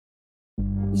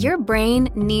Your brain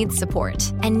needs support,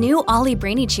 and new Ollie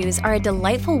Brainy Chews are a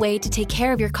delightful way to take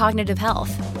care of your cognitive health.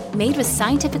 Made with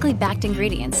scientifically backed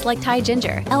ingredients like Thai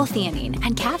ginger, L-theanine,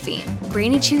 and caffeine,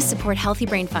 Brainy Chews support healthy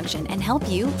brain function and help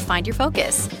you find your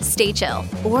focus, stay chill,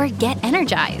 or get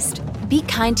energized. Be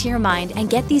kind to your mind and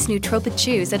get these nootropic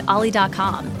chews at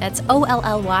ollie.com. That's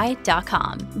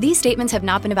OLLY.com. These statements have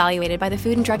not been evaluated by the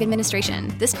Food and Drug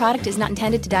Administration. This product is not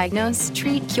intended to diagnose,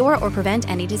 treat, cure, or prevent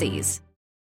any disease.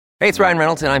 Hey, it's Ryan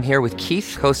Reynolds, and I'm here with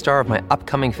Keith, co-star of my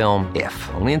upcoming film,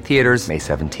 If, only in theaters May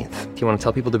 17th. Do you want to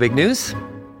tell people the big news?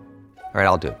 All right,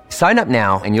 I'll do it. Sign up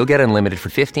now and you'll get unlimited for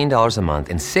 $15 a month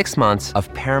and 6 months of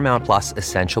Paramount Plus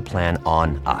Essential Plan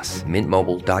on us.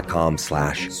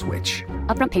 MintMobile.com/switch.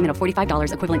 Upfront payment of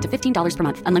 $45 equivalent to $15 per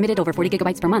month. Unlimited over 40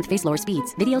 gigabytes per month. Face lower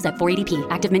speeds. Videos at 480p.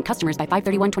 Active Mint customers by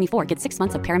 531.24 get 6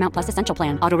 months of Paramount Plus Essential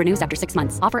Plan. Auto renews after 6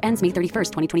 months. Offer ends May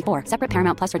 31st, 2024. Separate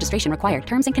Paramount Plus registration required.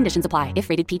 Terms and conditions apply if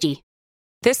rated PG.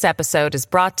 This episode is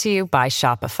brought to you by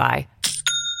Shopify.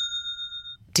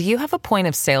 Do you have a point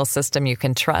of sale system you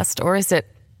can trust, or is it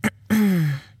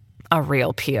a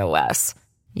real POS?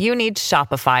 You need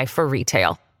Shopify for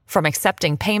retail. From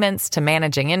accepting payments to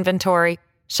managing inventory,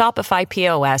 Shopify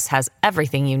POS has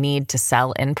everything you need to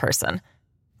sell in person.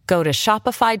 Go to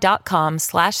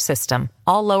shopify.com/system,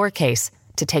 all lowercase,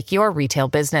 to take your retail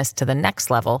business to the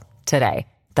next level today.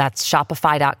 That's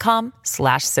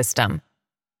shopify.com/system.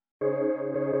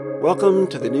 Welcome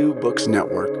to the New Books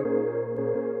Network.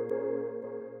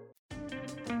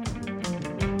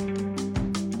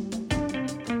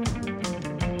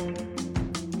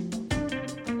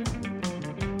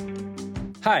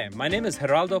 Hi, my name is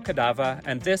Geraldo Cadava,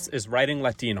 and this is Writing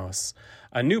Latinos,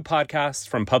 a new podcast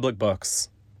from Public Books.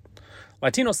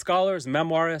 Latino scholars,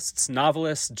 memoirists,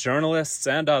 novelists, journalists,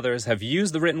 and others have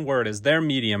used the written word as their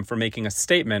medium for making a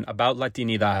statement about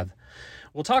Latinidad.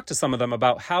 We'll talk to some of them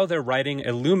about how their writing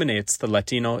illuminates the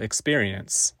Latino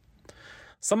experience.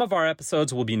 Some of our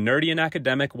episodes will be nerdy and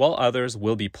academic, while others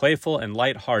will be playful and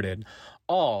lighthearted.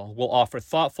 All will offer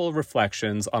thoughtful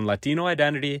reflections on Latino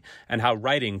identity and how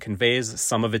writing conveys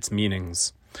some of its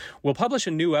meanings. We'll publish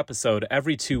a new episode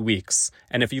every 2 weeks,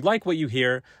 and if you like what you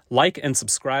hear, like and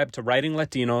subscribe to Writing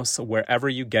Latinos wherever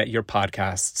you get your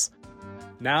podcasts.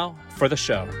 Now for the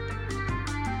show.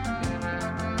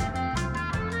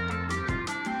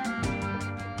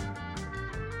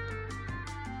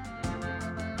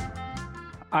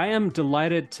 I am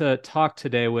delighted to talk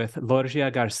today with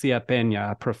Lorgia García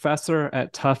Peña, professor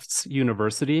at Tufts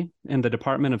University in the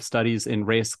Department of Studies in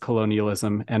Race,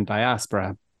 Colonialism, and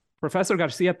Diaspora. Professor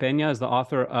García Peña is the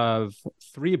author of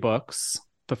 3 books.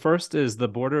 The first is The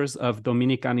Borders of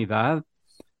Dominicanidad,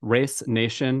 Race,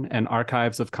 Nation, and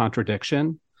Archives of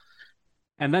Contradiction.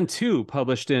 And then 2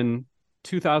 published in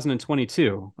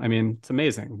 2022. I mean, it's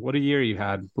amazing. What a year you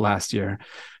had last year.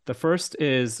 The first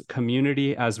is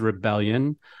Community as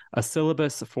Rebellion, a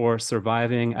syllabus for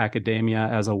surviving academia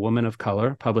as a woman of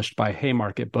color, published by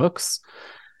Haymarket Books.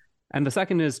 And the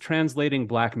second is Translating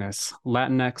Blackness,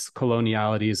 Latinx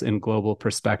Colonialities in Global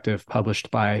Perspective,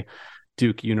 published by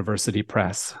Duke University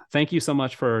Press. Thank you so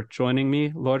much for joining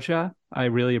me, Lorgia. I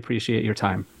really appreciate your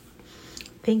time.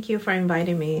 Thank you for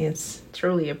inviting me. It's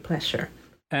truly a pleasure.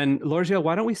 And Lorgia,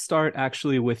 why don't we start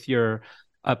actually with your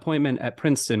appointment at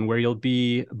Princeton, where you'll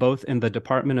be both in the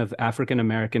Department of African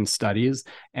American Studies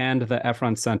and the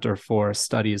Efron Center for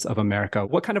Studies of America.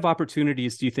 What kind of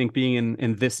opportunities do you think being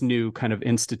in this new kind of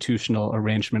institutional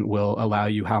arrangement will allow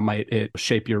you? How might it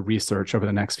shape your research over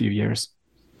the next few years?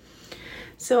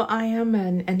 So I am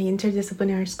an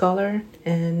interdisciplinary scholar,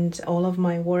 and all of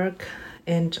my work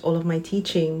and all of my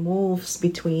teaching moves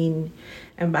between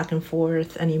and back and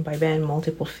forth and imbibe in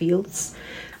multiple fields.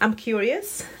 I'm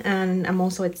curious, and I'm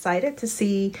also excited to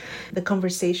see the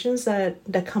conversations that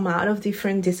come out of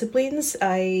different disciplines.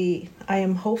 I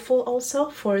am hopeful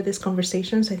also for these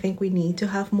conversations. I think we need to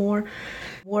have more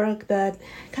work that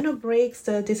kind of breaks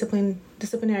the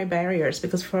disciplinary barriers,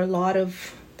 because for a lot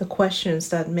of the questions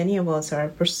that many of us are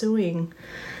pursuing,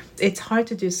 it's hard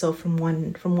to do so from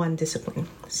one discipline.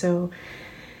 So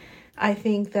I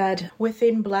think that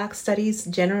within Black studies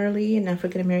generally, and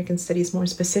African American studies more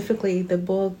specifically, the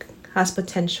book has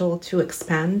potential to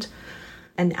expand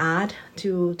and add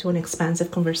to an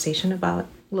expansive conversation about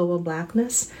global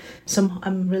Blackness. So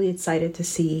I'm really excited to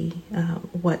see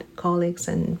what colleagues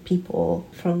and people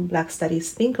from Black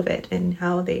studies think of it, and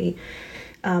how they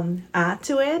add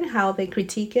to it, how they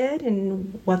critique it,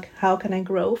 and how can I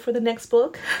grow for the next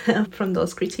book from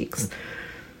those critiques.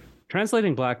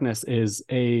 Translating Blackness is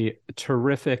a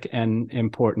terrific and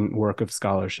important work of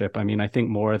scholarship. I mean, I think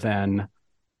more than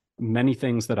many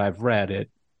things that I've read,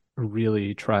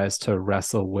 really tries to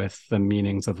wrestle with the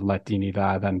meanings of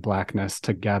Latinidad and Blackness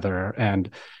together and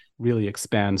really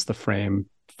expands the frame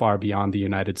far beyond the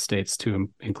United States to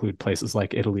include places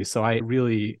like Italy. So I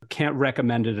really can't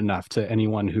recommend it enough to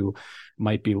anyone who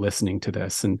might be listening to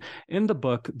this. And in the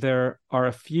book, there are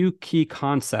a few key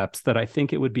concepts that I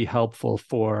think it would be helpful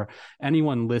for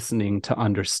anyone listening to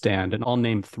understand. And I'll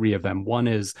name three of them. One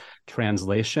is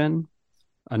translation.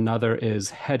 Another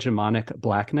is hegemonic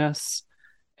Blackness.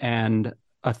 And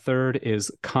a third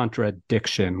is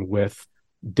contradiction, with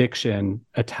diction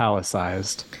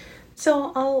italicized.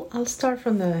 So I'll start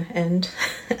from the end.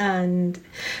 And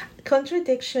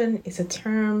contradiction is a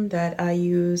term that I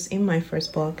use in my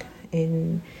first book,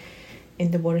 in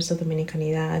the Borders of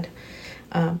Dominicanidad,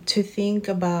 to think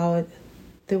about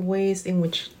the ways in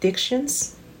which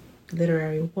dictions,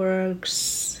 literary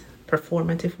works,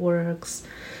 performative works,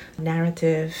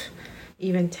 narrative,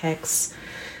 even texts,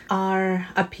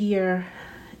 appear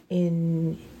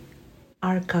in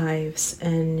archives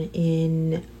and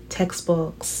in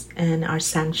textbooks and are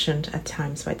sanctioned at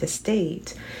times by the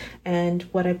state. And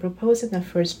what I propose in the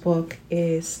first book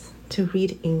is to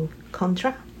read in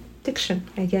contradiction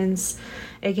against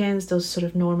those sort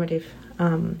of normative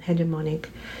hegemonic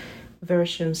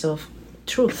versions of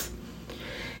truth.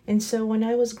 And so when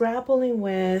I was grappling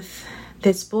with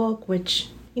this book, which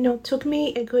took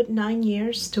me a good 9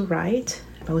 years to write,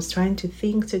 I was trying to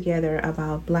think together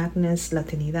about Blackness,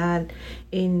 Latinidad,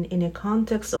 in a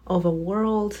context of a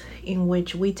world in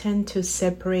which we tend to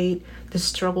separate the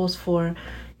struggles for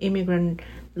immigrant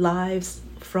lives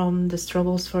from the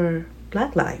struggles for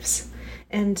Black lives.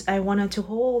 And I wanted to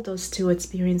hold those two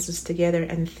experiences together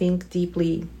and think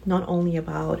deeply, not only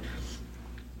about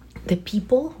the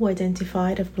people who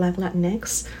identified as Black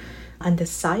Latinx, and the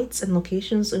sites and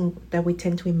locations that we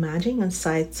tend to imagine as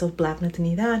sites of Black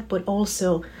Latinidad, but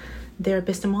also their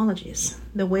epistemologies,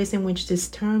 the ways in which these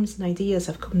terms and ideas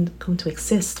have come to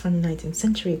exist from the 19th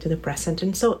century to the present.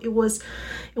 And so it was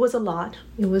a lot.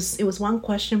 It was one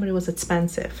question, but it was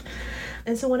expansive.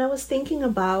 And so when I was thinking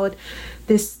about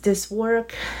this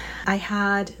work, I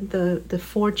had the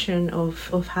fortune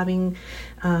of having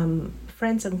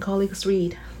friends and colleagues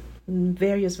read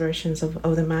various versions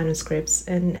of the manuscripts.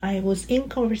 And I was in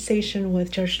conversation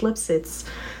with George Lipsitz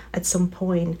at some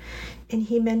point, and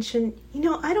he mentioned,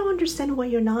 I don't understand why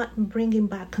you're not bringing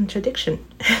back contradiction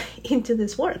into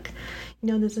this work.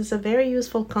 This is a very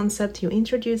useful concept. You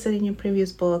introduced it in your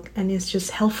previous book, and it's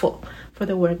just helpful for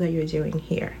the work that you're doing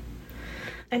here.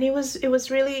 And it was a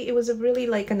really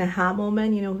like an aha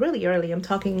moment, really early. I'm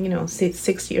talking,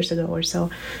 6 years ago or so,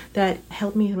 that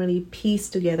helped me really piece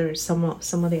together some of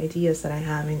the ideas that I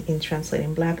have in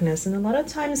translating Blackness. And a lot of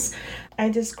times I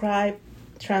describe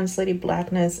translating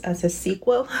Blackness as a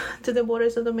sequel to the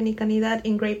Borders of Dominicanidad,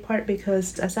 in great part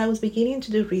because as I was beginning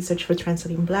to do research for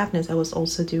translating Blackness, I was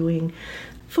also doing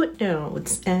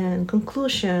footnotes and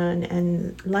conclusion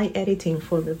and light editing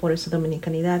for the Borders of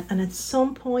Dominicanidad. And at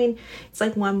some point, it's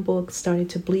like one book started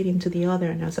to bleed into the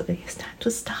other, and I was like, okay, it's time to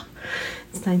stop.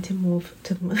 It's time to move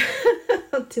to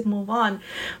move on.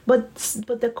 But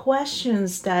the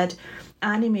questions that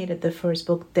animated the first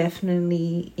book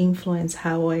definitely influenced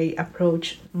how I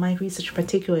approach my research,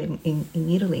 particularly in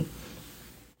Italy,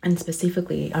 and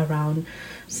specifically around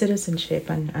citizenship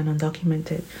and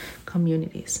undocumented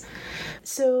communities.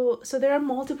 So there are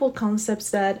multiple concepts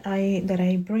that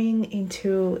I bring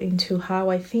into how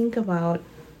I think about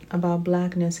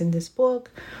Blackness in this book.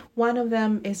 One of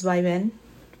them is vaivén,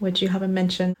 which you haven't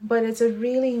mentioned, but it's a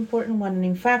really important one. And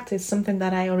in fact, it's something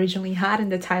that I originally had in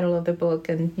the title of the book,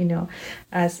 and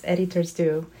as editors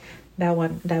do, that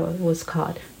was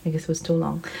caught because it was too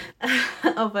long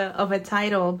of a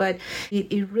title. But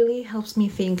it really helps me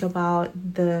think about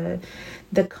the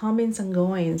comings and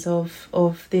goings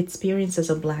of the experiences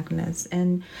of Blackness.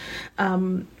 And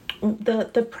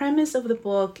the premise of the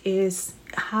book is,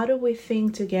 how do we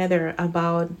think together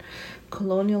about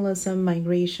colonialism,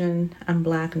 migration, and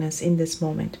Blackness in this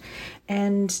moment?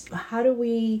 And how do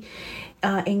we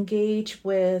engage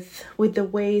with the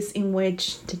ways in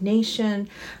which the nation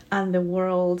and the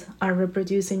world are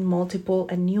reproducing multiple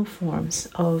and new forms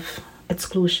of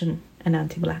exclusion and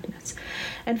anti-Blackness?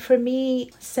 And for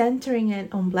me, centering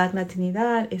it on Black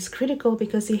Latinidad is critical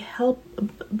because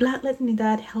Black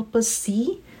Latinidad help us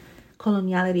see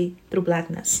coloniality through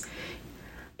Blackness.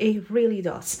 It really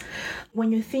does.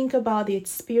 When you think about the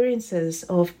experiences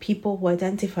of people who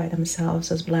identify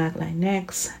themselves as Black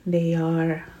Latinx, they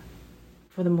are,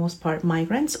 for the most part,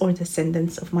 migrants or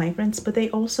descendants of migrants, but they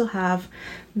also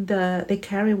they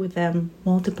carry with them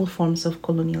multiple forms of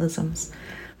colonialisms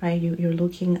right? You're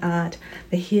looking at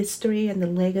the history and the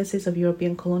legacies of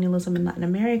European colonialism in Latin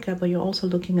America, but you're also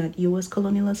looking at U.S.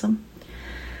 colonialism.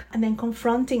 And then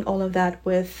confronting all of that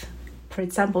with, for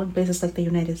example, in places like the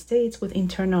United States, with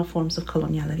internal forms of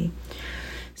coloniality.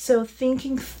 So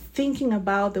thinking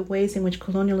about the ways in which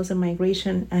colonialism,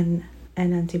 migration, and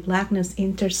anti-Blackness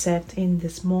intersect in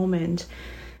this moment,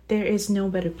 there is no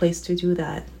better place to do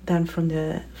that than from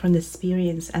the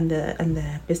experience and the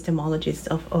epistemologies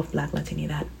of Black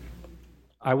Latinidad.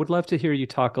 I would love to hear you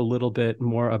talk a little bit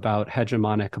more about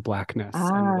hegemonic Blackness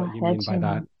and what you mean by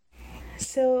that.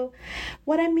 So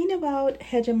what I mean about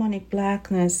hegemonic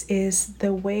Blackness is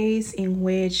the ways in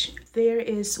which there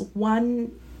is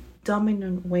one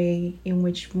dominant way in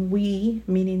which we,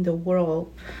 meaning the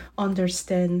world,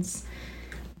 understands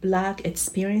Black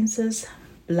experiences,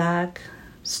 Black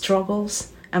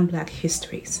struggles, and Black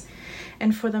histories.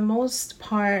 And for the most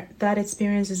part, that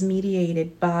experience is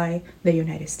mediated by the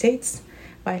United States,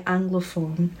 by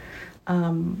Anglophone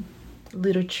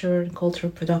literature and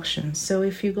cultural production. So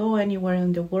if you go anywhere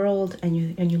in the world and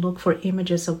you look for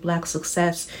images of Black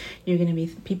success,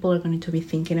 people are going to be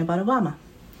thinking about Obama,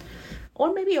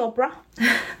 or maybe Oprah.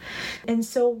 And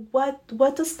so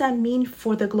what does that mean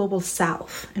for the global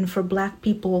South and for Black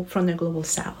people from the global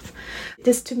South?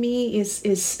 This to me is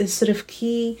sort of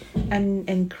key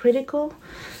and critical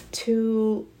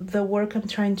to the work I'm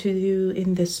trying to do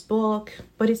in this book,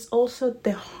 but it's also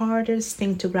the hardest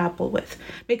thing to grapple with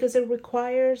because it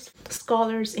requires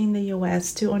scholars in the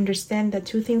US to understand that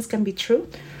two things can be true.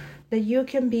 That you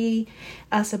can be,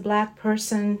 as a Black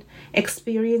person,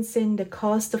 experiencing the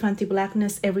cost of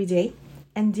anti-Blackness every day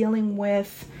and dealing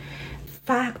with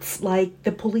facts like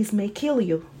the police may kill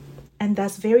you. And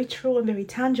that's very true and very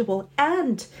tangible.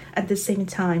 And at the same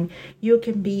time, you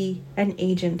can be an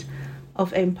agent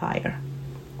of empire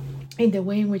in the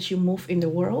way in which you move in the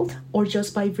world or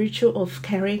just by virtue of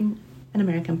carrying an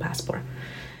American passport.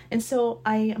 And so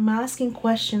I am asking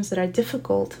questions that are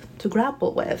difficult to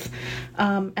grapple with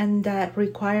and that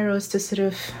require us to sort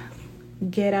of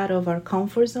get out of our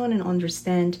comfort zone and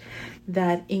understand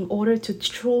that in order to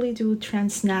truly do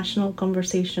transnational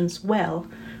conversations well,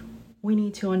 we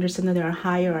need to understand that there are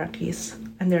hierarchies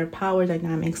and there are power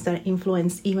dynamics that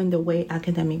influence even the way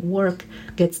academic work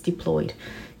gets deployed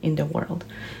in the world.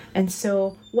 And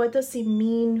so what does it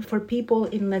mean for people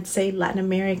in, let's say, Latin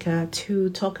America to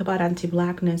talk about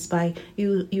anti-Blackness by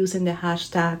using the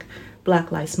hashtag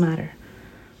Black Lives Matter?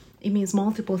 It means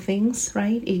multiple things,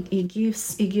 right? It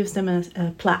gives them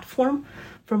a platform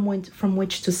from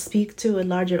which to speak to a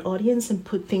larger audience and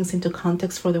put things into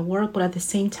context for the work, but at the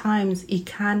same time, it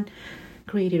can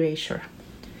create erasure.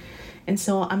 And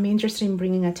so I'm interested in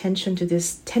bringing attention to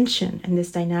this tension and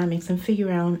this dynamics and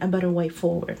figure out a better way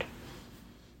forward.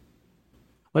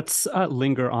 Let's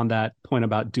linger on that point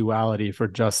about duality for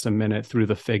just a minute through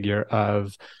the figure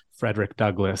of Frederick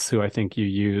Douglass, who I think you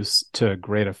use to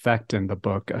great effect in the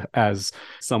book as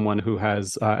someone who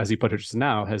has, as you put it just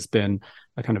now, has been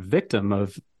a kind of victim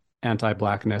of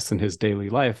anti-Blackness in his daily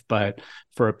life, but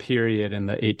for a period in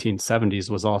the 1870s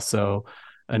was also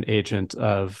an agent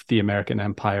of the American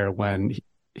empire when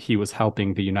he was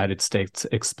helping the United States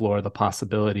explore the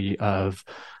possibility of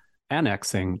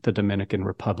annexing the Dominican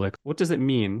Republic. What does it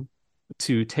mean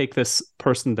to take this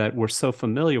person that we're so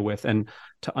familiar with and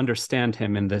to understand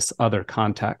him in this other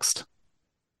context?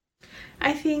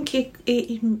 I think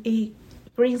it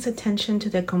brings attention to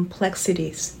the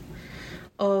complexities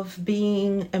of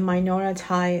being a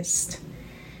minoritized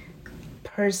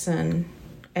person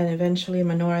and eventually a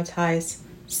minoritized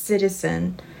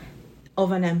citizen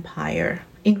of an empire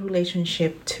in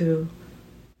relationship to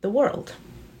the world.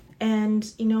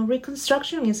 And,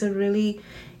 Reconstruction is a really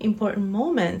important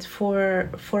moment for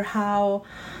how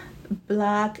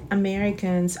Black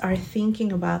Americans are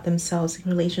thinking about themselves in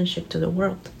relationship to the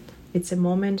world. It's a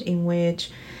moment in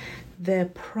which the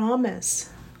promise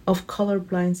of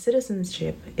colorblind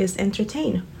citizenship is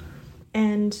entertained.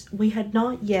 And we had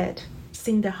not yet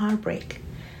seen the heartbreak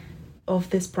of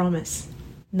this promise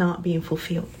not being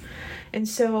fulfilled. And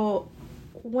so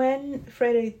when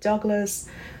Frederick Douglass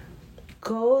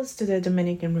goes to the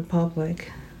Dominican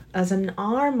Republic as an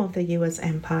arm of the U.S.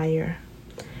 empire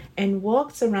and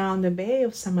walks around the Bay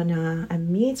of Samaná and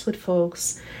meets with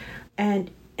folks and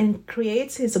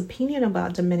creates his opinion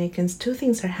about Dominicans, two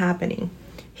things are happening.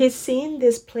 He's seeing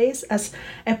this place as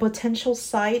a potential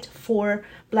site for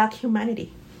Black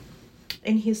humanity.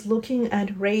 And he's looking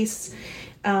at race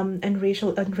and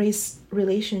race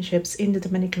relationships in the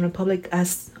Dominican Republic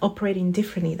as operating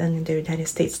differently than in the United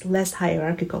States, less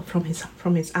hierarchical from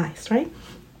his eyes, right?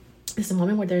 It's a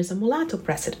moment where there's a mulatto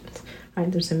president,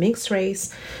 right? There's a mixed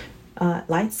race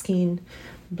light-skinned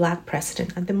Black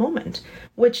president at the moment,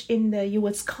 which in the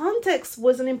U.S. context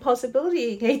was an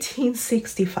impossibility in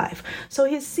 1865. So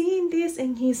he's seeing this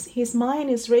and his mind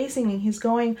is racing and he's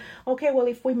going, okay, well,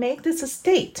 if we make this a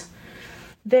state,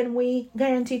 then we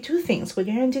guarantee two things. We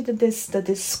guarantee that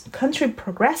this country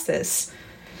progresses,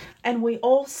 and we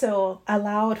also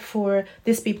allowed for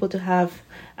these people to have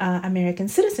American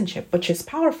citizenship, which is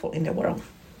powerful in the world.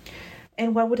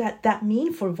 And what would that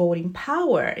mean for voting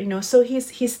power? So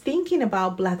he's thinking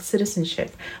about Black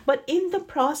citizenship. But in the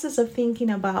process of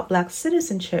thinking about Black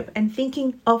citizenship and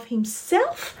thinking of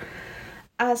himself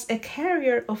as a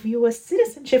carrier of U.S.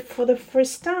 citizenship for the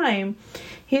first time,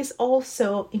 he's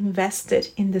also invested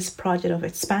in this project of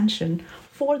expansion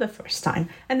for the first time.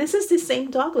 And this is the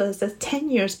same Douglas that 10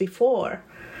 years before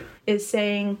is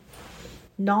saying,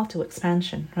 not to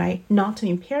expansion, right? Not to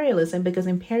imperialism, because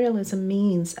imperialism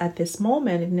means at this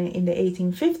moment in the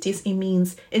 1850s, it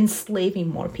means enslaving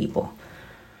more people.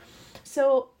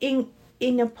 So in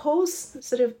a post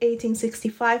sort of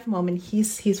 1865 moment,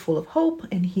 he's full of hope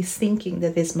and he's thinking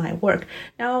that this might work.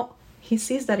 Now he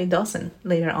sees that it doesn't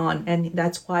later on, and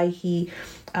that's why he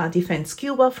defends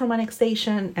Cuba from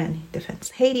annexation and he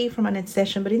defends Haiti from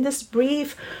annexation. But in this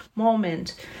brief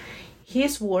moment,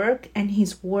 his work and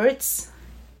his words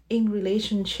in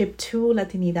relationship to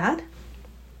Latinidad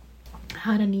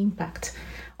had an impact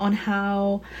on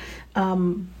how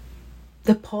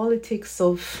the politics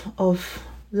of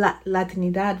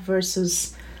Latinidad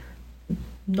versus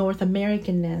North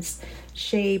Americanness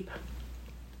shape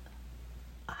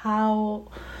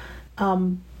how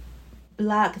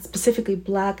specifically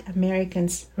Black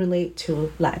Americans relate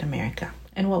to Latin America.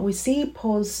 And what we see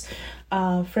post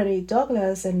Frederick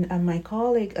Douglass and my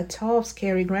colleague at Tufts,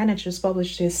 Carrie Greenwich, just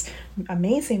published this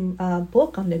amazing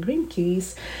book on the Green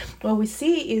Keys. What we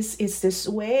see is this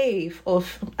wave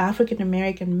of African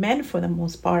American men, for the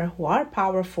most part, who are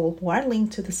powerful, who are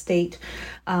linked to the state,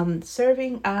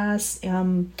 serving as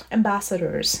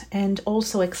ambassadors and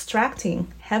also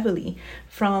extracting heavily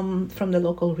from the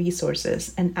local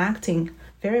resources and acting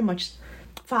very much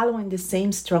following the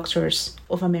same structures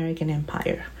of American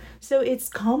empire. So it's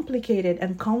complicated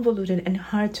and convoluted and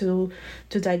hard to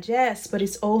digest, but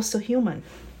it's also human.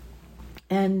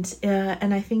 And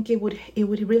I think it would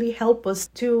really help us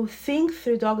to think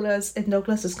through Douglass and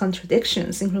Douglass's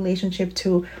contradictions in relationship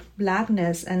to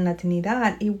Blackness and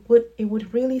Latinidad. It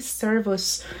would really serve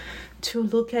us to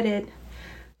look at it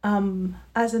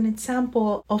as an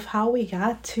example of how we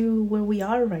got to where we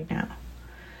are right now.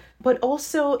 But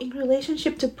also in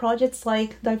relationship to projects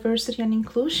like diversity and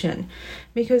inclusion.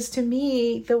 Because to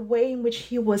me, the way in which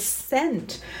he was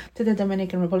sent to the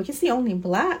Dominican Republic, he's the only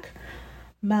Black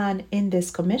man in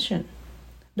this commission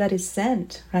that is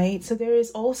sent, right? So there is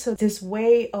also this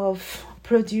way of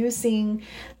producing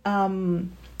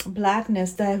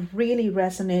Blackness that really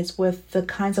resonates with the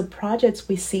kinds of projects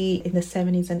we see in the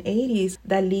 70s and 80s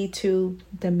that lead to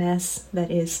the mess that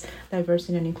is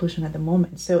diversity and inclusion at the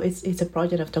moment. So it's a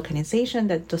project of tokenization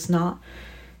that does not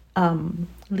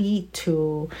lead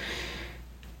to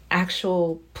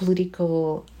actual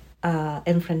political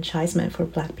enfranchisement for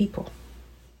Black people.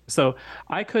 So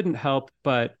I couldn't help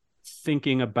but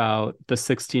thinking about the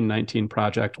 1619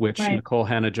 Project, which Right. Nicole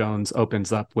Hannah-Jones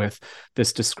opens up with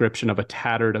this description of a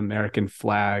tattered American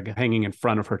flag hanging in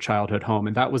front of her childhood home.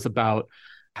 And that was about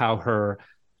how her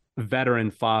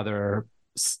veteran father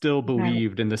still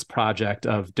believed in this project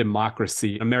of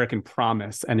democracy, American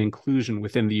promise, and inclusion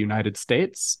within the United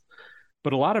States.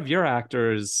 But a lot of your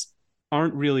actors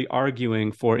aren't really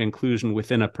arguing for inclusion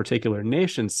within a particular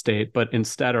nation state, but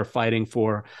instead are fighting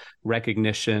for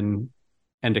recognition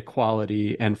and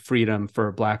equality and freedom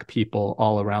for Black people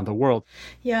all around the world.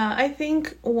 Yeah, I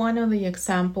think one of the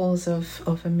examples of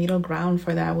a middle ground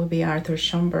for that would be Arthur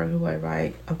Schomburg, who I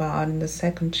write about in the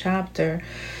second chapter.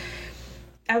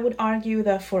 I would argue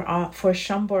that for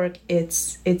Schomburg,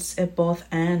 it's a both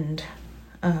and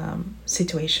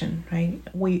situation, right?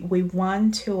 We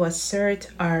want to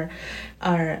assert our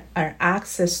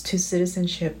access to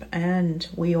citizenship, and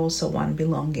we also want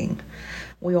belonging.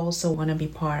 We also want to be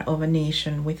part of a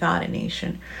nation without a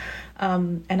nation.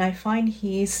 And I find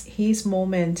his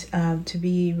moment to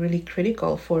be really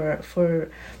critical for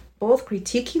both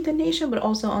critiquing the nation, but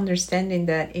also understanding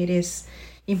that it is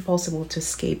impossible to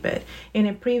escape it. In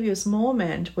a previous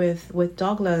moment with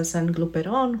Douglass and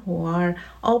Gluperón, who are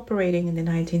operating in the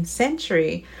 19th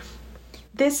century,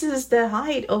 this is the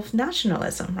height of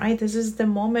nationalism, right? This is the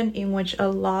moment in which a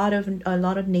lot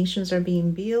of nations are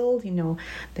being built. The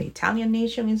Italian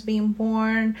nation is being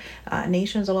born.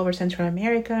 Nations all over Central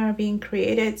America are being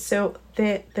created. So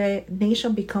the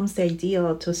nation becomes the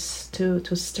ideal to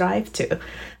strive to.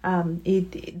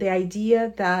 The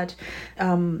idea that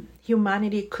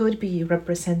humanity could be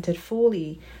represented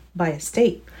fully by a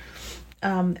state.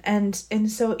 And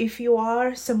so if you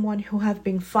are someone who have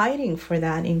been fighting for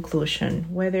that inclusion,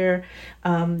 whether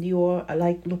you're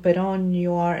like Luperon,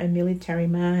 you are a military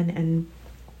man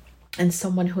and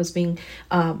someone who's been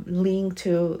linked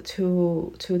to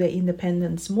the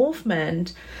independence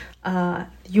movement,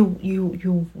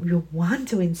 you want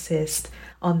to insist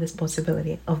on this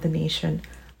possibility of the nation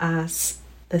as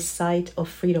the site of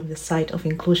freedom, the site of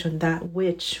inclusion, that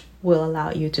which will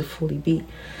allow you to fully be.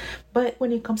 But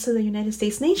when it comes to the United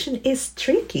States nation, it's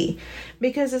tricky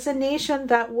because it's a nation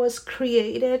that was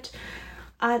created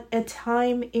at a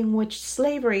time in which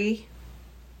slavery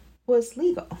was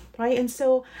legal, right? And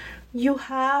so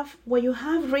what you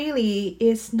have really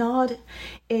is not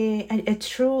a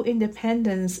true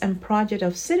independence and project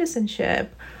of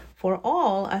citizenship for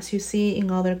all, as you see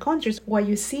in other countries. What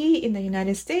you see in the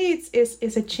United States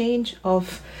is a change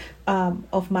of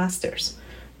masters,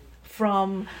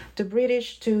 from the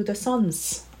British to the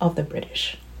sons of the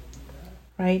British,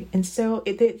 right? And so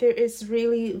there is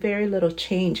really very little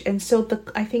change. And so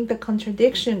I think the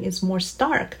contradiction is more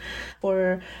stark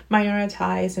for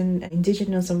minoritized and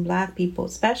indigenous and Black people,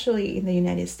 especially in the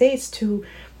United States, to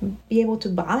be able to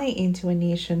buy into a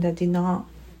nation that did not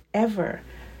ever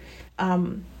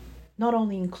not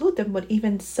only include them, but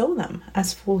even show them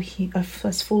as full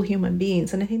human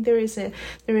beings. And I think there is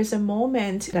a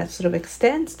moment that sort of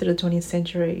extends to the 20th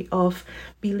century of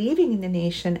believing in the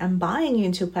nation and buying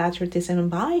into patriotism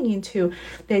and buying into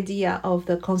the idea of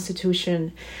the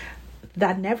Constitution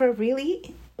that never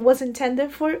really was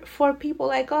intended for people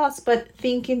like us, but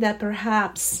thinking that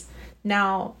perhaps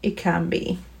now it can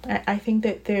be. I think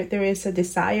that there is a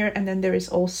desire, and then there is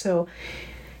also,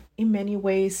 in many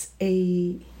ways,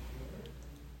 a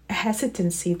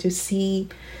hesitancy to see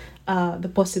the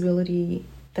possibility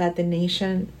that the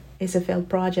nation is a failed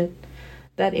project,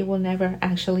 that it will never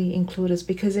actually include us.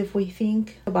 Because if we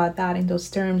think about that in those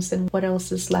terms, then what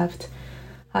else is left?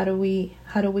 How do we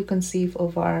conceive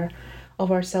of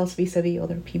ourselves vis-a-vis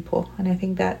other people? And I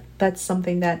think that that's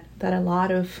something that a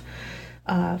lot of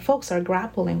folks are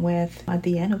grappling with at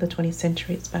the end of the 20th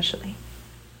century, especially.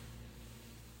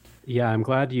 Yeah, I'm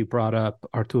glad you brought up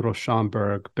Arturo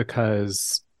Schomburg,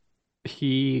 because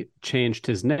he changed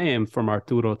his name from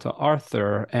Arturo to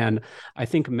Arthur. And I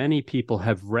think many people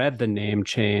have read the name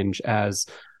change as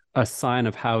a sign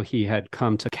of how he had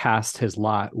come to cast his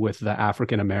lot with the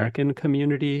African-American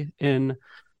community in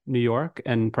New York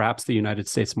and perhaps the United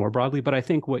States more broadly. But I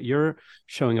think what you're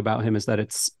showing about him is that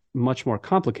it's much more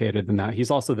complicated than that.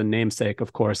 He's also the namesake,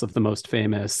 of course, of the most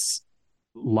famous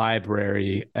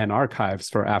library and archives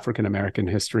for African-American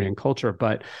history and culture.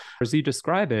 But as you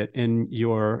describe it in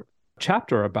your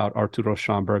chapter about Arturo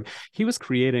Schomburg, he was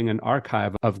creating an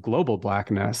archive of global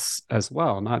Blackness as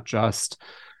well, not just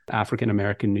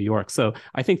African-American New York. So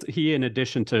I think he, in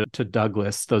addition to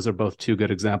Douglas, those are both two good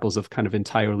examples of kind of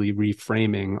entirely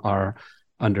reframing our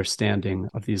understanding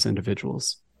of these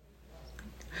individuals.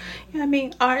 Yeah, I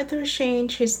mean, Arthur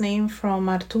changed his name from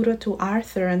Arturo to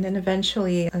Arthur, and then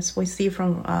eventually, as we see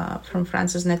from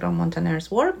Francis Negrón-Montaner's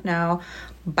work now,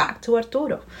 back to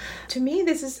Arturo. To me,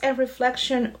 this is a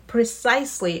reflection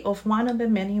precisely of one of the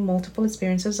many multiple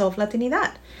experiences of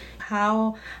Latinidad.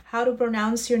 How to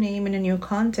pronounce your name in a new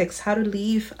context, how to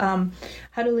live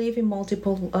in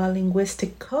multiple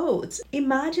linguistic codes.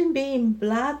 Imagine being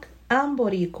Black and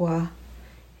Boricua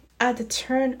at the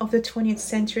turn of the 20th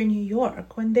century in New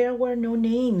York, when there were no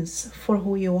names for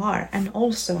who you are, and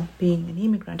also being an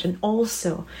immigrant, and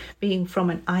also being from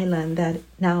an island that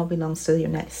now belongs to the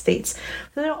United States.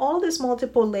 So there are all these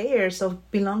multiple layers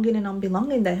of belonging and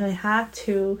unbelonging that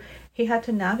he had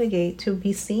to navigate to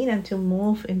be seen and to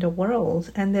move in the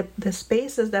world. And the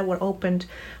spaces that were opened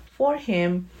for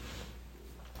him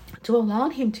to allow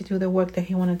him to do the work that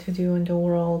he wanted to do in the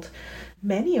world,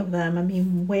 many of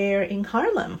them, were in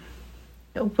Harlem,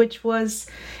 which was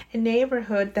a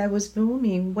neighborhood that was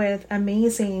booming with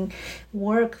amazing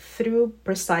work through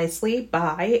precisely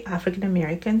by African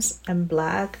Americans and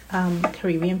Black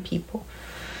Caribbean people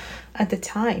at the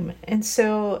time. And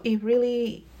so it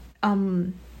really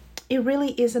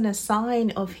isn't a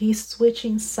sign of his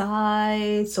switching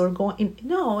sides or going.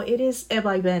 No, it is a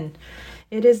vaivén.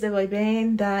 It is the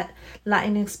vaivén that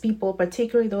Latinx people,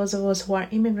 particularly those of us who are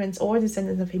immigrants or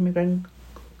descendants of immigrants,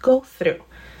 go through.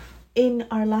 in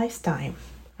our lifetime,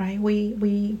 right?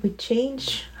 We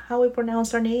change how we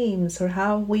pronounce our names or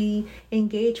how we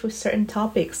engage with certain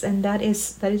topics, and that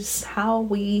is how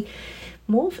we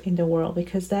move in the world,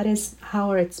 because that is how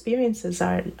our experiences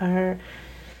are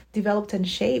developed and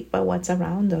shaped by what's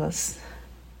around us.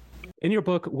 In your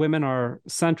book, women are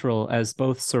central as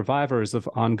both survivors of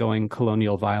ongoing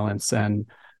colonial violence and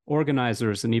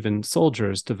organizers and even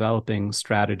soldiers developing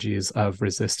strategies of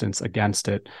resistance against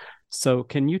it. So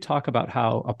can you talk about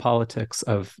how a politics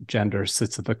of gender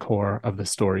sits at the core of the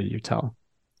story you tell?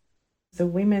 The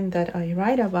women that I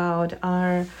write about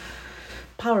are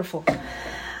powerful.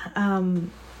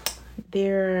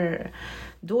 They're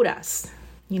duras,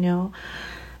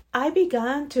 I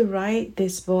began to write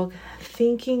this book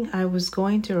thinking I was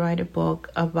going to write a book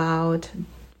about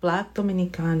Black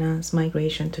Dominicanas'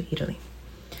 migration to Italy.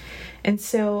 And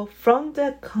so from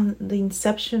the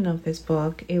inception of this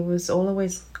book, it was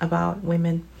always about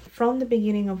women. From the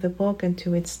beginning of the book and to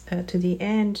the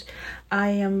end, I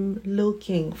am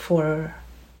looking for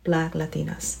Black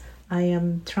Latinas. I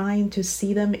am trying to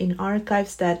see them in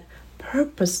archives that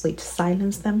purposely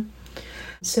silence them.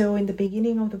 So in the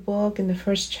beginning of the book, in the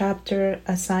first chapter,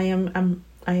 as I am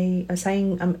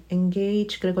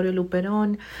engaged Gregorio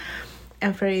Luperón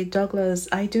and Frederick Douglass,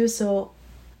 I do so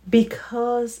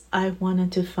because I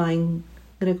wanted to find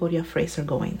Gregoria Fraser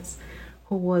Goins,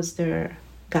 who was their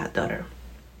goddaughter.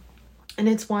 And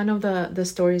it's one of the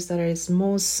stories that is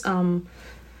most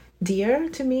dear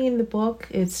to me in the book.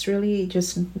 It's really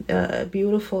just a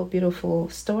beautiful, beautiful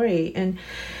story. And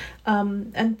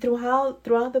throughout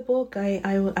the book,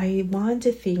 I want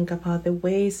to think about the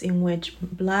ways in which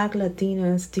Black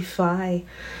Latinas defy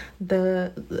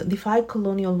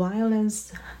colonial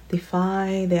violence,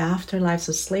 defy the afterlives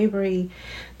of slavery,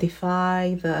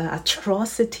 defy the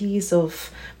atrocities of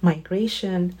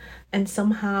migration, and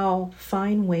somehow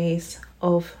find ways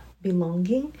of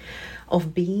belonging,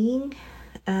 of being,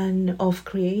 and of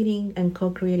creating and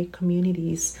co-creating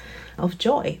communities of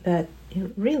joy that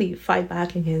really fight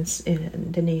back against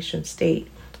the nation state.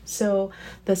 So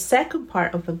the second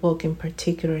part of the book in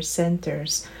particular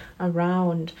centers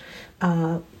around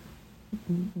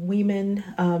women,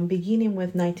 beginning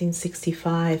with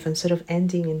 1965 and sort of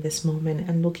ending in this moment,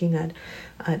 and looking at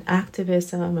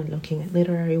activism and looking at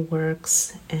literary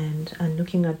works and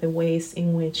looking at the ways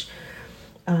in which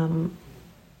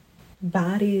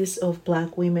bodies of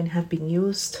Black women have been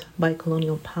used by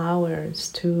colonial powers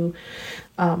to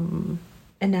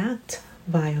enact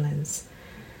violence,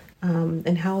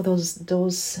 and how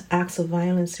those acts of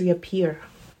violence reappear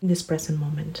in this present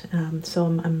moment. So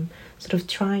I'm sort of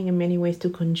trying in many ways to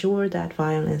conjure that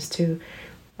violence to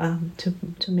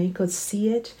make us see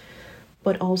it,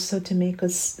 but also to make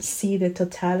us see the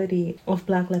totality of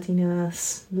Black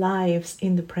Latinas' lives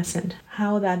in the present.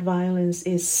 How that violence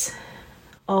is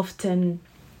often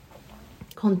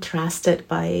contrasted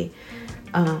by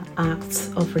acts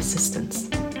of resistance.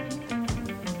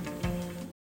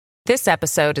 This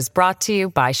episode is brought to you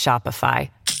by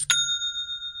Shopify.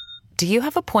 Do you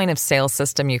have a point of sale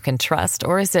system you can trust,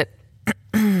 or is it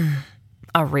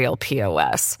a real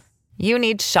POS? You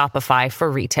need Shopify for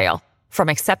retail. From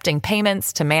accepting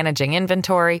payments to managing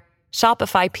inventory,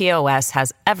 Shopify POS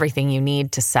has everything you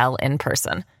need to sell in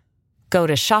person. Go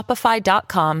to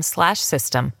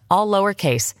shopify.com/system, all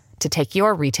lowercase, to take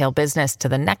your retail business to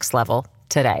the next level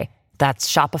today.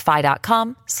 That's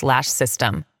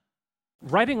shopify.com/system.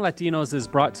 Writing Latinos is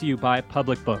brought to you by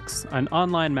Public Books, an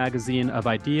online magazine of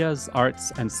ideas,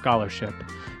 arts, and scholarship.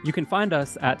 You can find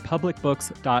us at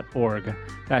publicbooks.org.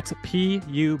 That's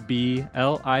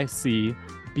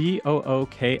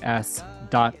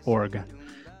PUBLICBOOKS.org.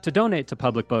 To donate to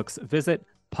Public Books, visit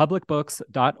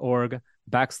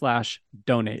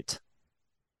publicbooks.org/donate.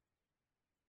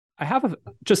 I have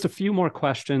just a few more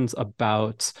questions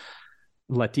about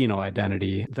Latino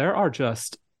identity. There are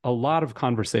just a lot of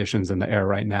conversations in the air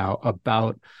right now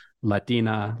about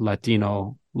Latina,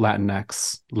 Latino,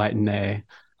 Latinx, Latine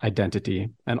identity,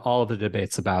 and all of the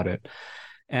debates about it.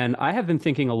 And I have been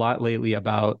thinking a lot lately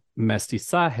about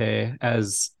mestizaje,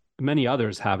 as many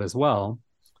others have as well.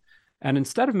 And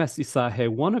instead of mestizaje,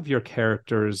 one of your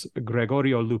characters,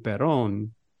 Gregorio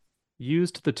Luperón,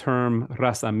 used the term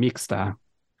raza mixta.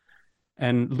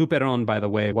 And Luperón, by the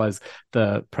way, was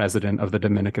the president of the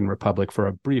Dominican Republic for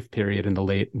a brief period in the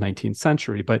late 19th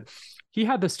century. But he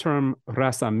had this term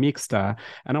raza mixta,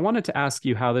 and I wanted to ask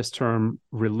you how this term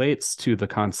relates to the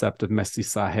concept of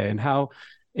mestizaje and how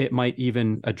it might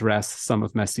even address some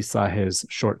of mestizaje's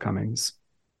shortcomings.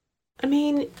 I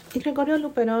mean, Gregorio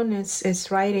Luperón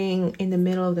is writing in the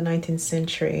middle of the 19th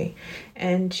century,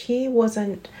 and he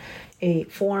wasn't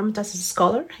formed as a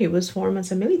scholar. He was formed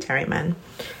as a military man.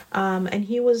 And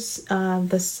he was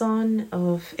the son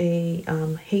of a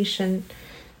Haitian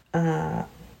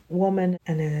woman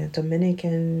and a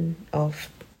Dominican of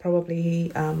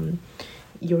probably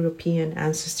European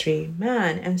ancestry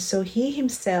man. And so he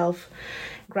himself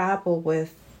grappled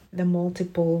with the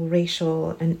multiple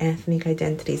racial and ethnic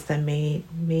identities that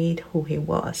made who he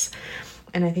was.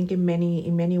 And I think in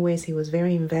many ways he was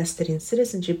very invested in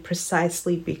citizenship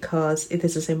precisely because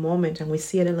this is a moment, and we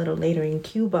see it a little later in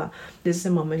Cuba, this is a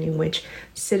moment in which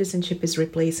citizenship is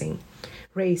replacing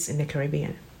race in the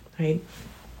Caribbean, right?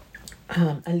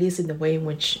 At least in the way in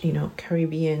which,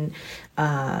 Caribbean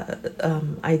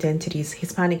identities,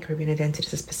 Hispanic Caribbean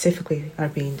identities specifically, are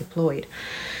being deployed.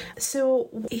 So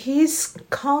his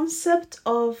concept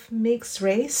of mixed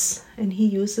race, and he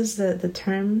uses the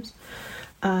terms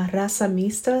raza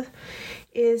mixta,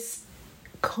 is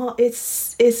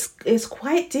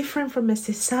quite different from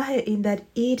mestizaje in that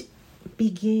it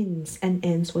begins and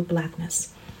ends with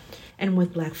Blackness and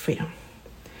with Black freedom.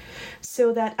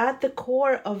 So that at the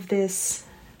core of this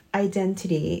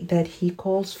identity that he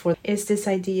calls for is this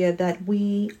idea that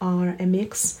we are a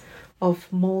mix of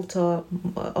multiple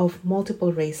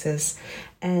races,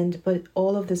 but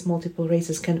all of these multiple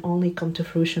races can only come to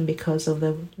fruition because of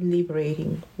the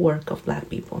liberating work of Black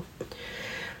people.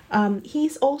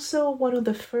 He's also one of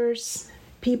the first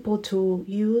people to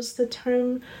use the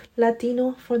term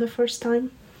Latino for the first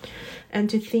time, and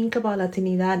to think about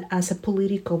Latinidad as a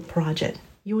political project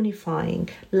unifying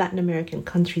Latin American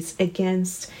countries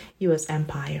against U.S.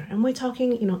 empire. And we're talking,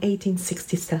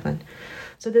 1867.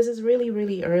 So this is really,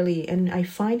 really early, and I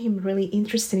find him really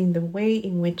interesting in the way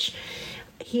in which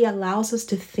he allows us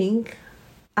to think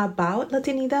about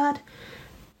Latinidad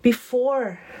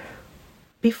before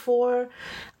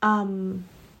the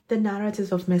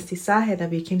narratives of mestizaje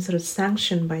that became sort of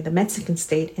sanctioned by the Mexican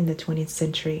state in the 20th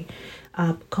century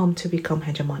come to become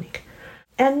hegemonic.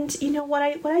 And what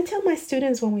I tell my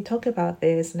students when we talk about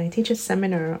this, and I teach a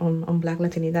seminar on Black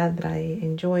Latinidad that I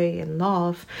enjoy and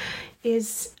love,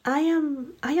 is I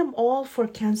am all for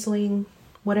canceling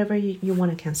whatever you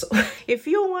want to cancel. If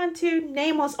you want to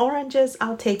name us oranges,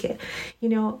 I'll take it.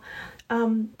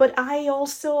 But I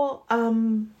also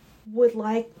would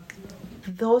like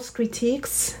those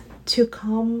critiques to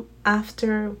come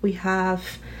after we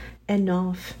have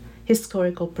enough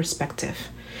historical perspective.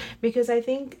 Because I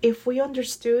think if we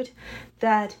understood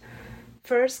that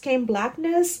first came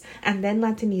Blackness and then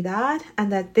Latinidad,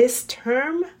 and that this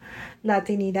term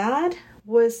Latinidad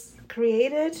was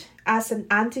created as an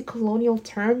anti-colonial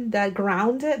term that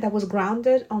was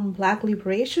grounded on Black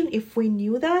liberation, if we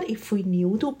knew that, if we knew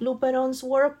Luperon's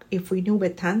work, if we knew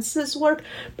Betances' work,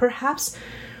 perhaps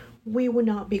we would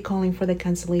not be calling for the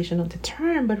cancellation of the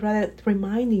term, but rather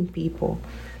reminding people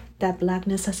that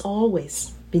Blackness has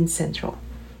always been central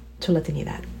to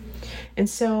Latinidad. And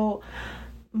so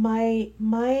my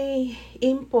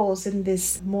impulse in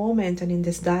this moment and in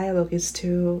this dialogue is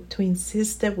to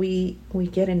insist that we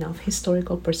get enough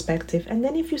historical perspective. And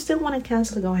then if you still want to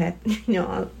cancel, go ahead.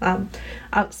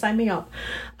 I'll sign me up.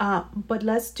 But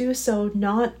let's do so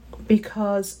not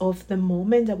because of the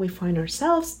moment that we find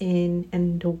ourselves in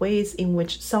and the ways in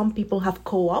which some people have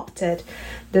co-opted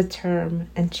the term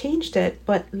and changed it,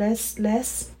 but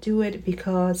let's do it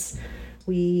because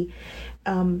we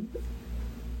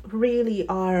really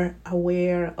are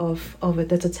aware of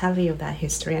the totality of that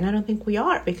history. And I don't think we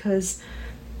are, because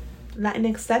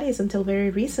Latinx studies until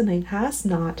very recently has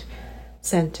not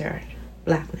centered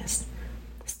Blackness.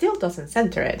 Still doesn't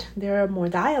center it. There are more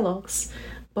dialogues,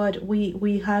 but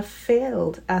we have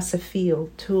failed as a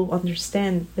field to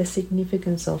understand the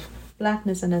significance of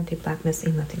Blackness and anti-Blackness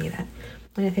in Latinidad.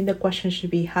 And I think the question should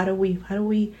be, how do we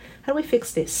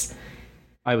fix this?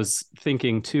 I was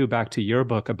thinking too, back to your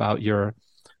book, about your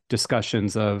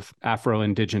discussions of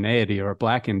Afro-indigeneity or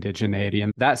Black indigeneity,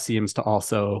 and that seems to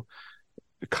also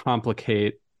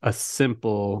complicate a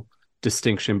simple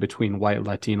distinction between white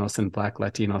Latinos and Black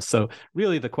Latinos. So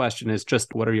really the question is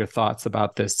just, what are your thoughts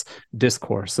about this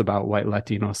discourse about white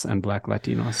Latinos and Black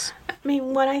Latinos? I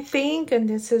mean, what I think, and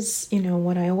this is,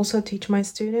 what I also teach my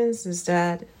students, is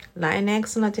that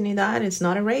Latinx and Latinidad is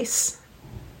not a race.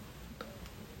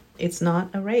 It's not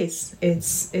a race.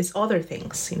 It's other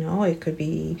things. It could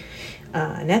be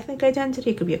an ethnic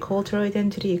identity, it could be a cultural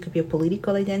identity, it could be a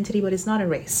political identity, but it's not a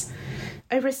race.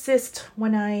 I resist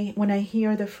when I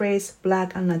hear the phrase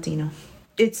Black and Latino.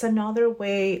 It's another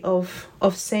way of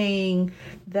saying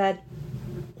that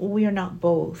we are not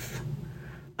both,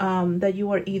 that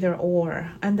you are either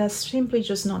or, and that's simply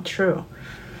just not true.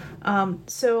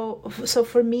 So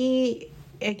for me,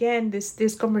 again,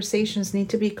 these conversations need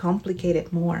to be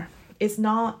complicated more. It's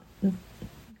not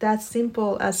that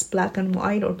simple as black and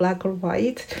white or black or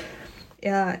white.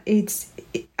 Are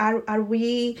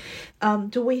we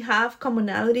do we have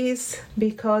commonalities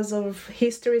because of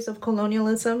histories of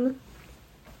colonialism,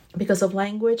 because of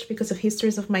language, because of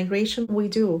histories of migration? We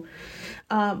do.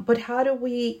 But how do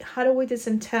we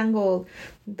disentangle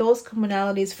those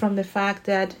commonalities from the fact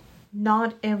that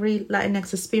not every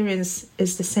Latinx experience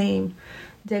is the same?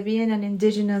 That being an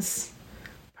indigenous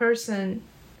person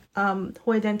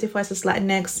who identifies as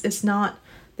Latinx is not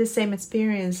the same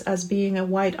experience as being a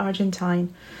white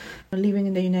Argentine living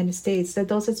in the United States. That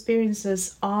those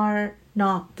experiences are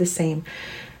not the same,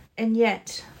 and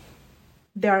yet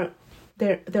there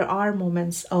are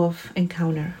moments of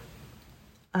encounter,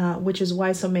 which is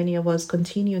why so many of us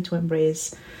continue to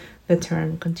embrace the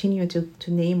term, continue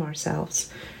to name ourselves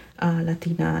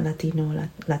Latina, Latino,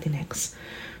 Latinx.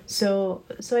 So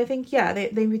I think,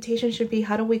 the invitation should be,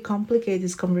 how do we complicate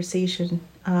this conversation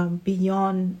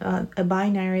beyond a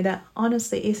binary that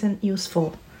honestly isn't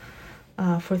useful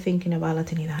for thinking about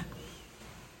Latinidad?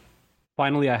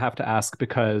 Finally, I have to ask,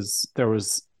 because there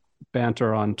was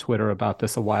banter on Twitter about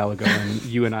this a while ago, and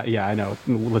you and I know,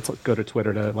 let's go to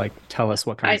Twitter to tell us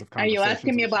what kinds of conversations. Are you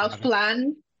asking me about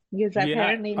flan? Because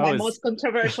apparently my most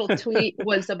controversial tweet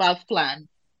was about flan.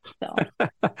 So.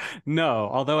 No,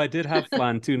 although I did have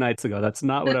flan 2 nights ago. That's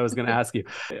not what I was going to ask you.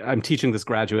 I'm teaching this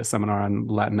graduate seminar on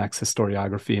Latinx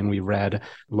historiography, and we read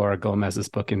Laura Gomez's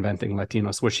book, Inventing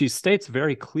Latinos, where she states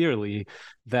very clearly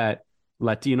that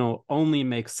Latino only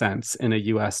makes sense in a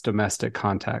U.S. domestic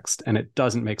context, and it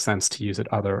doesn't make sense to use it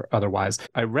otherwise.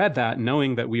 I read that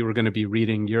knowing that we were going to be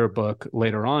reading your book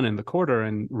later on in the quarter,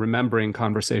 and remembering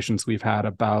conversations we've had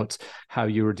about how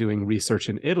you were doing research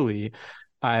in Italy.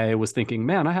 I was thinking,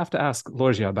 man, I have to ask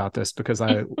Lorgia about this, because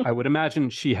I would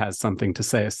imagine she has something to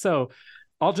say. So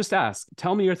I'll just ask,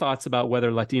 tell me your thoughts about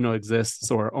whether Latino exists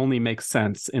or only makes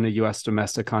sense in a U.S.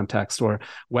 domestic context, or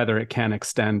whether it can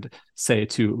extend, say,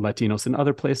 to Latinos in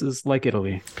other places like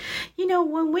Italy.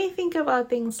 When we think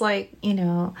about things like,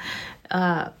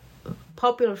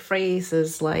 popular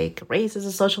phrases like race is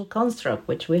a social construct,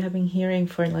 which we have been hearing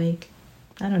for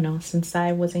since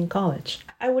I was in college,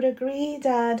 I would agree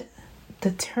that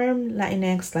the term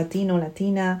Latinx, Latino,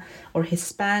 Latina, or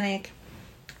Hispanic,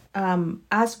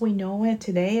 as we know it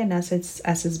today and as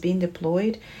it's being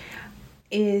deployed,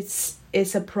 is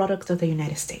a product of the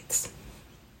United States.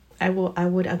 I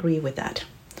would agree with that.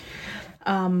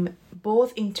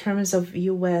 Both in terms of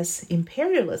U.S.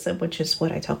 imperialism, which is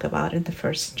what I talk about in the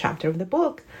first chapter of the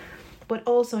book, but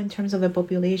also in terms of the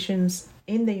populations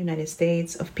in the United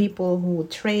States of people who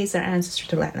trace their ancestry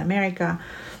to Latin America,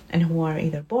 and who are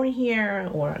either born here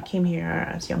or came here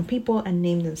as young people and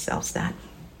named themselves that.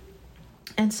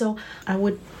 And so I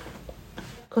would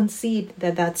concede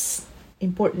that that's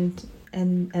important,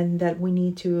 and that we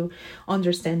need to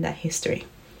understand that history.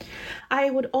 I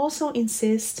would also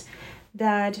insist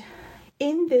that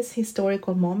in this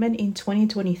historical moment in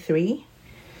 2023,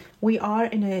 we are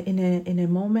in a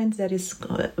moment that is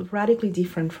radically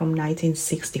different from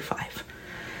 1965,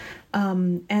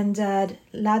 and that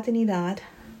Latinidad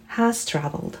has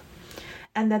traveled,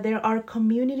 and that there are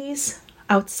communities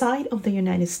outside of the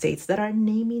United States that are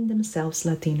naming themselves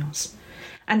Latinos.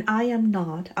 And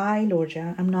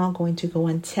Lorgia, I'm not going to go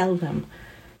and tell them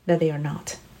that they are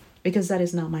not, because that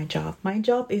is not my job. My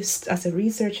job is, as a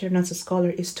researcher and as a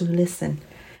scholar, is to listen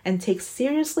and take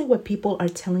seriously what people are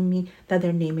telling me that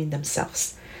they're naming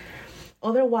themselves.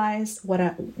 Otherwise,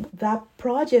 that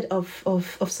project of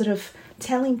sort of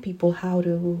telling people how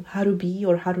to be,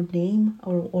 or how to name,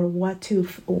 or what to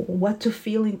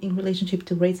feel in relationship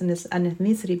to race and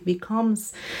ethnicity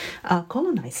becomes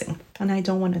colonizing, and I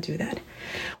don't want to do that.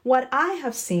 What I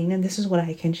have seen, and this is what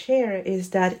I can share, is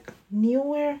that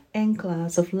newer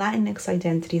enclaves of Latinx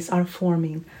identities are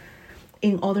forming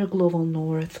in other global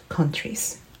north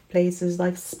countries, places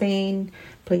like Spain,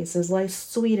 places like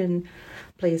Sweden,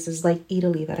 places like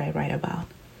Italy that I write about.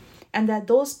 And that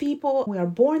those people who are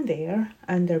born there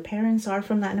and their parents are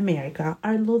from Latin America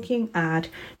are looking at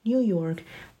New York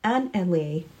and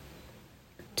LA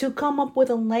to come up with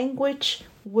a language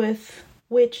with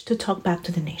which to talk back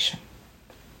to the nation.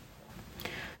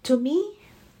 To me,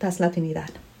 that's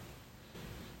Latinidad.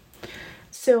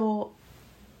 So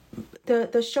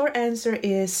the short answer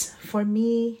is, for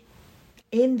me,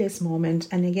 in this moment,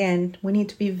 and again, we need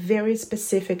to be very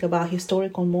specific about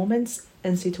historical moments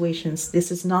and situations.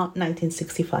 This is not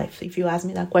 1965. If you asked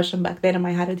me that question back then, I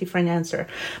might have a different answer.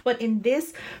 But in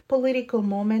this political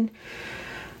moment,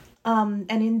 and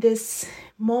in this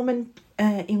moment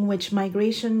in which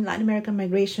migration, Latin American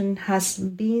migration, has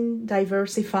been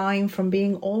diversifying from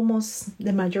being almost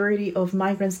the majority of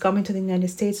migrants coming to the United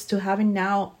States to having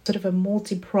now sort of a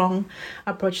multi-pronged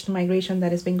approach to migration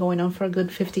that has been going on for a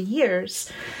good 50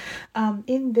 years.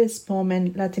 In this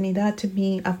moment, Latinidad to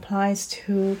me applies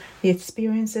to the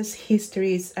experiences,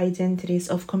 histories, identities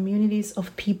of communities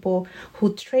of people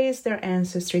who trace their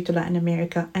ancestry to Latin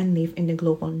America and live in the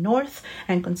global north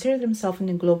and consider themselves in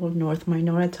the global north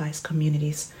minoritized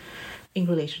communities in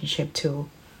relationship to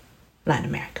Latin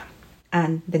America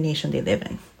and the nation they live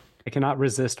in. I cannot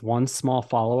resist one small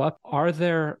follow-up. Are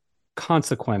there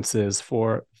consequences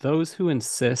for those who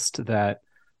insist that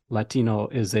Latino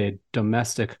is a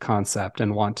domestic concept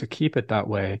and want to keep it that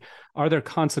way? Are there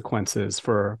consequences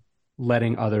for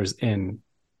letting others in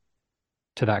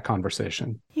to that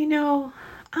conversation? You know,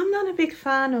 I'm not a big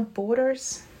fan of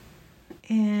borders,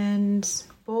 and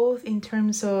both in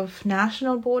terms of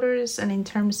national borders and in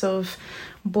terms of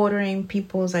bordering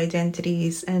people's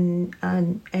identities and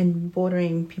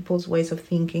bordering people's ways of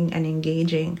thinking and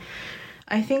engaging.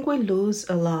 I think we lose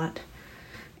a lot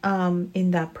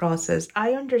in that process.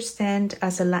 I understand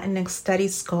as a Latinx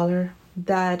studies scholar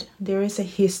that there is a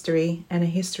history, and a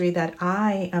history that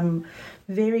I am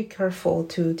very careful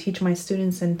to teach my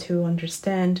students and to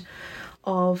understand,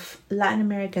 of Latin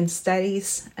American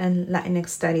studies and Latinx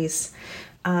studies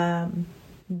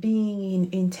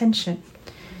being in tension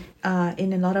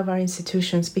in a lot of our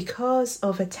institutions because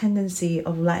of a tendency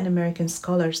of Latin American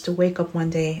scholars to wake up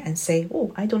one day and say,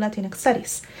 oh, I do Latinx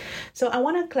studies. So I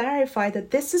want to clarify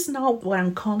that this is not what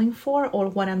I'm calling for or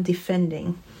what I'm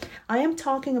defending. I am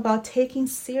talking about taking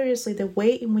seriously the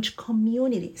way in which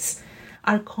communities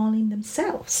are calling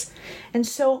themselves. And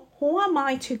so who am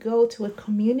I to go to a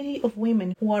community of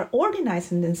women who are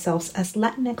organizing themselves as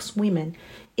Latinx women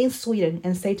in Sweden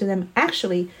and say to them,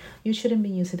 actually, you shouldn't be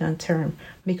using that term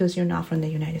because you're not from the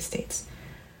United States?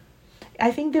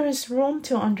 I think there is room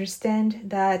to understand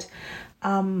that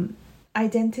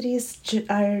identities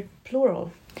are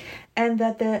plural, and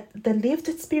that the lived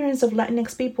experience of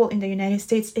Latinx people in the United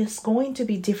States is going to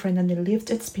be different than the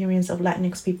lived experience of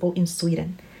Latinx people in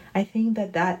Sweden. I think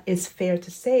that is fair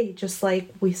to say, just like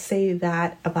we say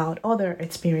that about other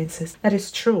experiences. That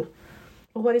is true.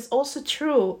 But what is also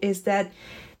true is that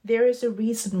there is a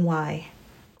reason why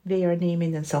they are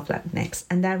naming themselves Latinx.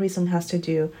 And that reason has to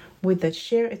do with the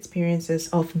shared experiences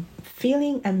of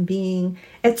feeling and being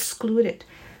excluded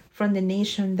from the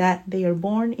nation that they are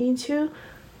born into,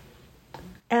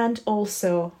 and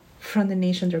also from the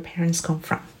nation their parents come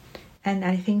from. And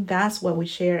I think that's what we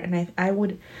share. And I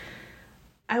would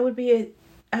be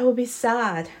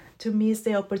sad to miss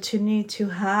the opportunity to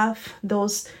have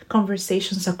those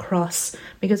conversations across,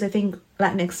 because I think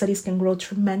Latinx studies can grow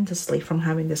tremendously from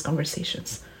having these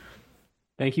conversations.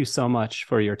 Thank you so much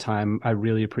for your time. I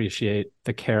really appreciate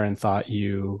the care and thought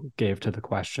you gave to the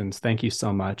questions. Thank you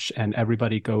so much. And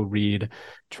everybody go read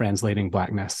Translating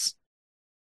Blackness.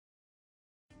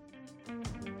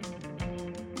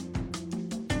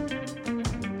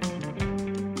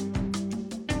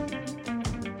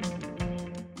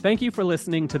 Thank you for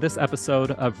listening to this episode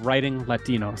of Writing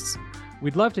Latinos.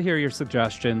 We'd love to hear your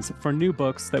suggestions for new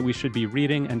books that we should be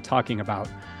reading and talking about.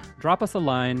 Drop us a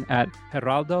line at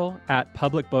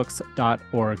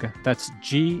geraldo@publicbooks.org. That's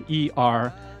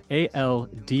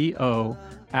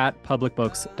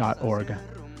GERALDO@publicbooks.org.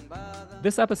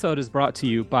 This episode is brought to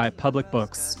you by Public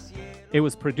Books. It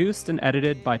was produced and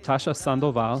edited by Tasha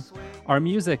Sandoval. Our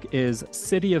music is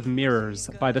City of Mirrors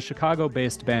by the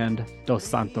Chicago-based band Dos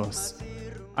Santos.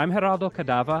 I'm Geraldo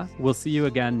Cadava. We'll see you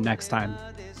again next time.